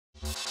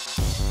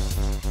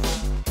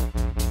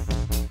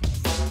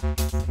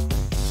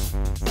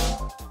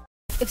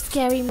If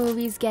scary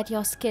movies get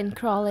your skin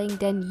crawling,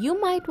 then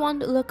you might want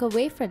to look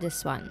away for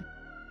this one.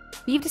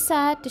 We've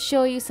decided to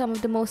show you some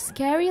of the most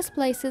scariest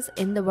places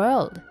in the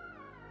world.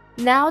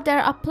 Now,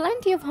 there are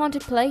plenty of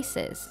haunted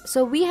places,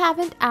 so we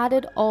haven't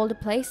added all the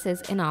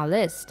places in our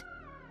list.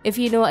 If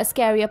you know a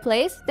scarier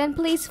place, then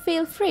please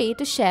feel free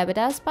to share with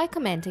us by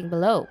commenting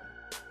below.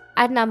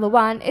 At number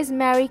 1 is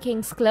Mary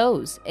King's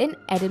Close in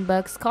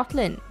Edinburgh,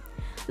 Scotland.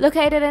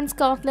 Located in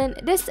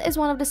Scotland, this is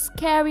one of the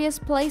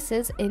scariest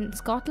places in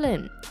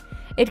Scotland.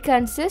 It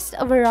consists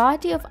of a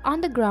variety of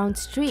underground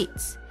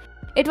streets.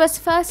 It was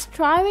first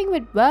thriving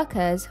with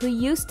workers who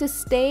used to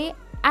stay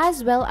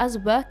as well as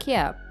work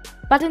here.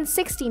 But in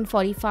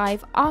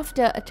 1645,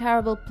 after a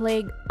terrible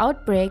plague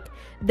outbreak,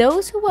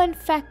 those who were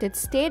infected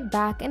stayed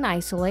back in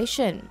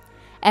isolation.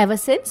 Ever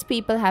since,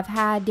 people have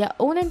had their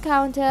own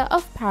encounter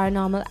of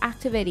paranormal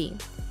activity.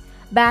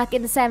 Back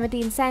in the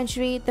 17th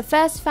century, the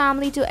first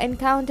family to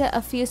encounter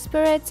a few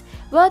spirits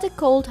were the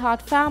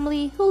Coltheart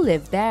family who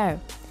lived there.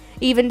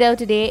 Even though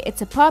today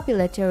it's a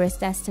popular tourist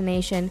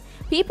destination,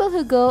 people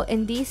who go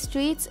in these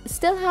streets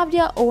still have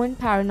their own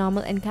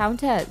paranormal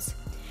encounters.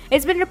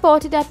 It's been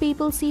reported that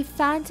people see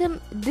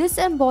phantom,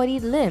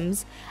 disembodied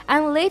limbs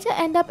and later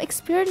end up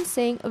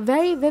experiencing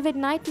very vivid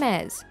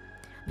nightmares.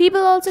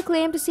 People also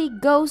claim to see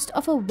ghosts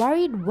of a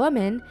worried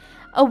woman,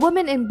 a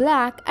woman in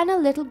black, and a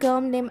little girl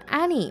named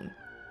Annie.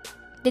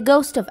 The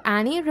ghost of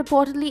Annie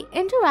reportedly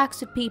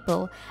interacts with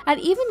people and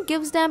even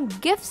gives them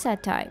gifts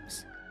at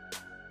times.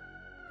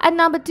 At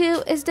number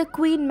 2 is the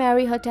Queen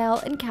Mary Hotel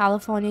in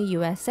California,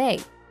 USA.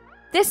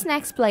 This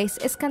next place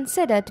is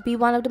considered to be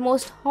one of the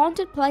most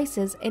haunted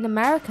places in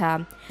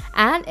America,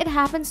 and it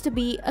happens to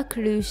be a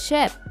cruise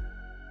ship.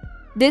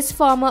 This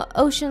former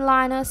ocean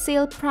liner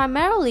sailed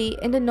primarily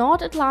in the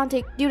North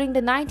Atlantic during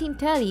the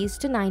 1930s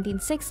to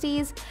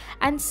 1960s,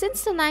 and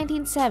since the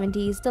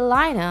 1970s, the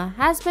liner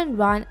has been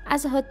run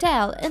as a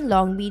hotel in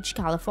Long Beach,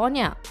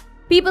 California.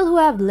 People who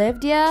have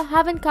lived here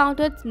have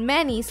encountered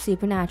many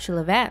supernatural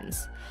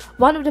events.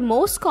 One of the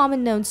most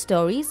common known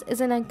stories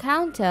is an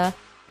encounter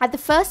at the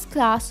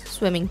first-class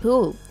swimming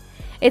pool.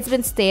 It's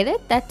been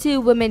stated that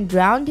 2 women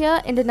drowned here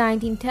in the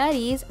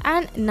 1930s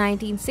and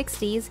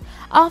 1960s,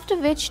 after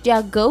which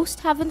their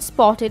ghosts have been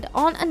spotted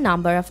on a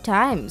number of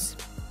times.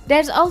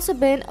 There's also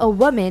been a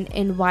woman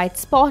in white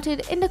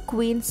spotted in the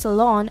Queen's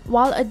Salon,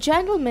 while a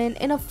gentleman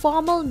in a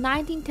formal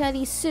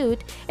 1930s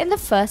suit in the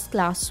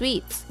first-class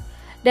suites.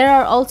 There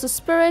are also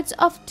spirits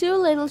of 2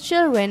 little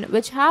children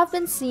which have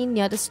been seen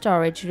near the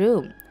storage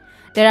room.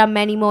 There are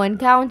many more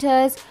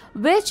encounters,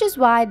 which is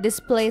why this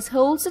place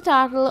holds the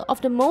title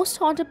of the most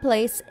haunted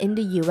place in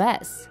the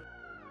US.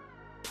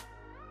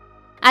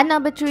 At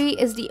number 3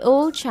 is the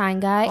Old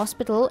Shanghai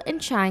Hospital in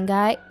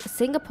Shanghai,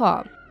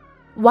 Singapore.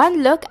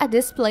 One look at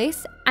this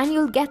place and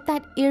you'll get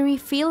that eerie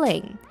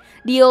feeling.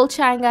 The Old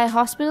Shanghai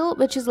Hospital,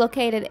 which is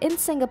located in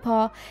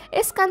Singapore,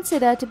 is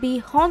considered to be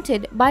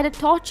haunted by the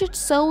tortured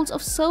souls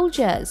of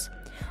soldiers.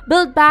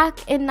 Built back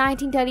in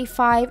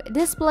 1935,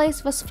 this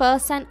place was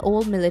first an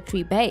old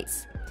military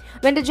base.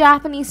 When the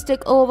Japanese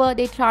took over,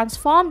 they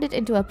transformed it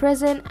into a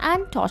prison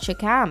and torture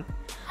camp.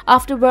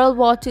 After World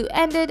War II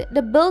ended,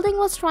 the building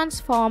was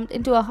transformed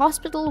into a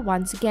hospital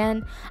once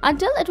again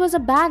until it was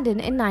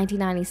abandoned in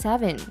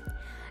 1997.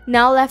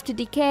 Now left to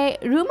decay,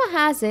 rumor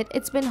has it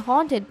it's been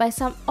haunted by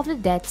some of the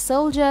dead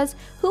soldiers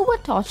who were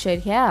tortured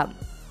here.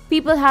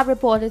 People have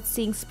reported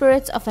seeing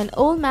spirits of an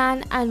old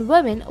man and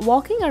women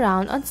walking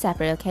around on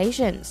separate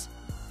occasions.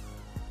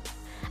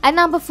 At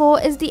number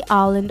 4 is the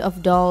Island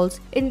of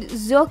Dolls in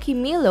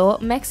Xochimilco,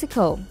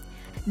 Mexico.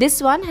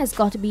 This one has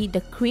got to be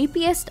the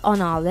creepiest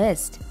on our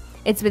list.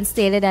 It's been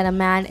stated that a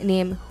man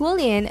named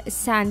Julian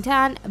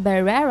Santan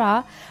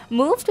Barrera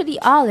moved to the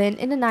island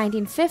in the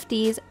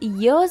 1950s,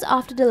 years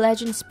after the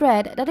legend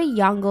spread that a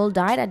young girl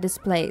died at this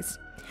place.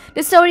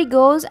 The story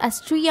goes as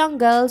 3 young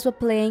girls were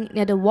playing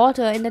near the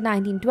water in the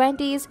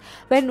 1920s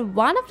when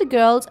one of the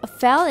girls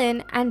fell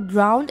in and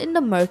drowned in the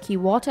murky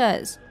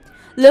waters.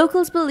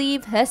 Locals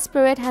believe her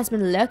spirit has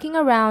been lurking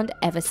around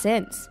ever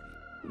since.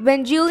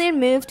 When Julian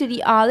moved to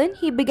the island,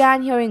 he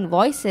began hearing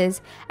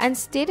voices and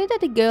stated that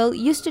the girl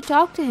used to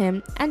talk to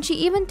him, and she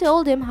even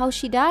told him how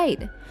she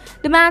died.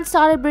 The man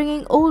started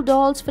bringing old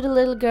dolls for the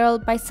little girl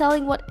by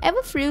selling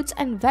whatever fruits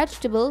and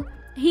vegetables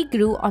he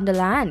grew on the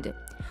land.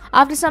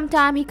 After some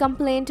time, he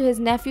complained to his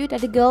nephew that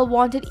the girl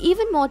wanted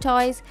even more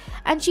toys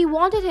and she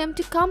wanted him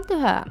to come to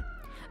her.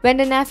 When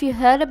the nephew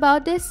heard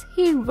about this,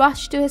 he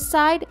rushed to his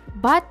side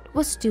but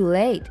was too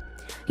late.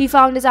 He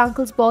found his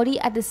uncle's body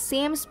at the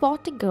same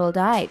spot the girl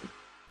died.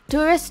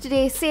 Tourists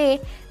today say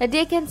that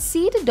they can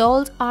see the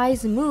doll's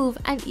eyes move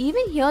and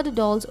even hear the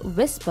dolls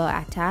whisper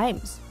at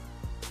times.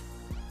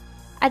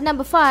 At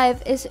number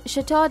 5 is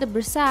Chateau de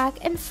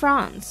Brissac in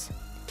France.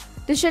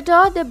 The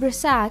Chateau de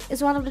Brissac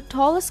is one of the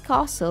tallest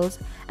castles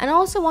and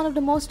also one of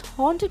the most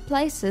haunted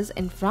places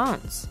in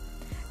France.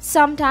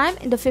 Sometime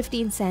in the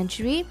 15th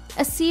century,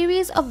 a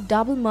series of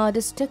double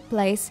murders took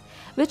place,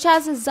 which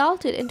has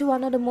resulted into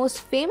one of the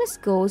most famous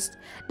ghosts,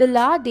 the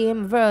La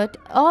Dame Verte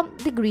or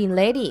the Green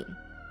Lady.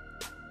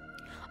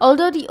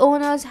 Although the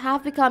owners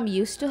have become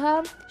used to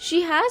her,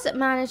 she has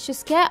managed to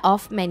scare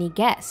off many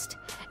guests.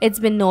 It's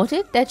been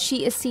noted that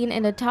she is seen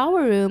in the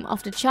tower room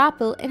of the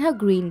chapel in her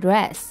green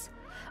dress.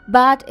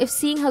 But if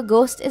seeing her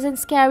ghost isn't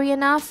scary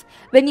enough,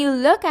 when you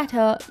look at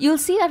her, you'll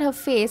see that her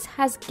face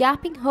has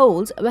gaping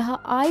holes where her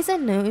eyes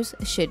and nose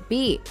should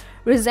be,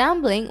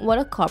 resembling what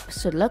a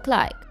corpse should look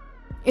like.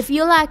 If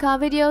you like our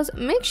videos,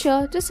 make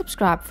sure to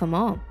subscribe for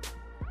more.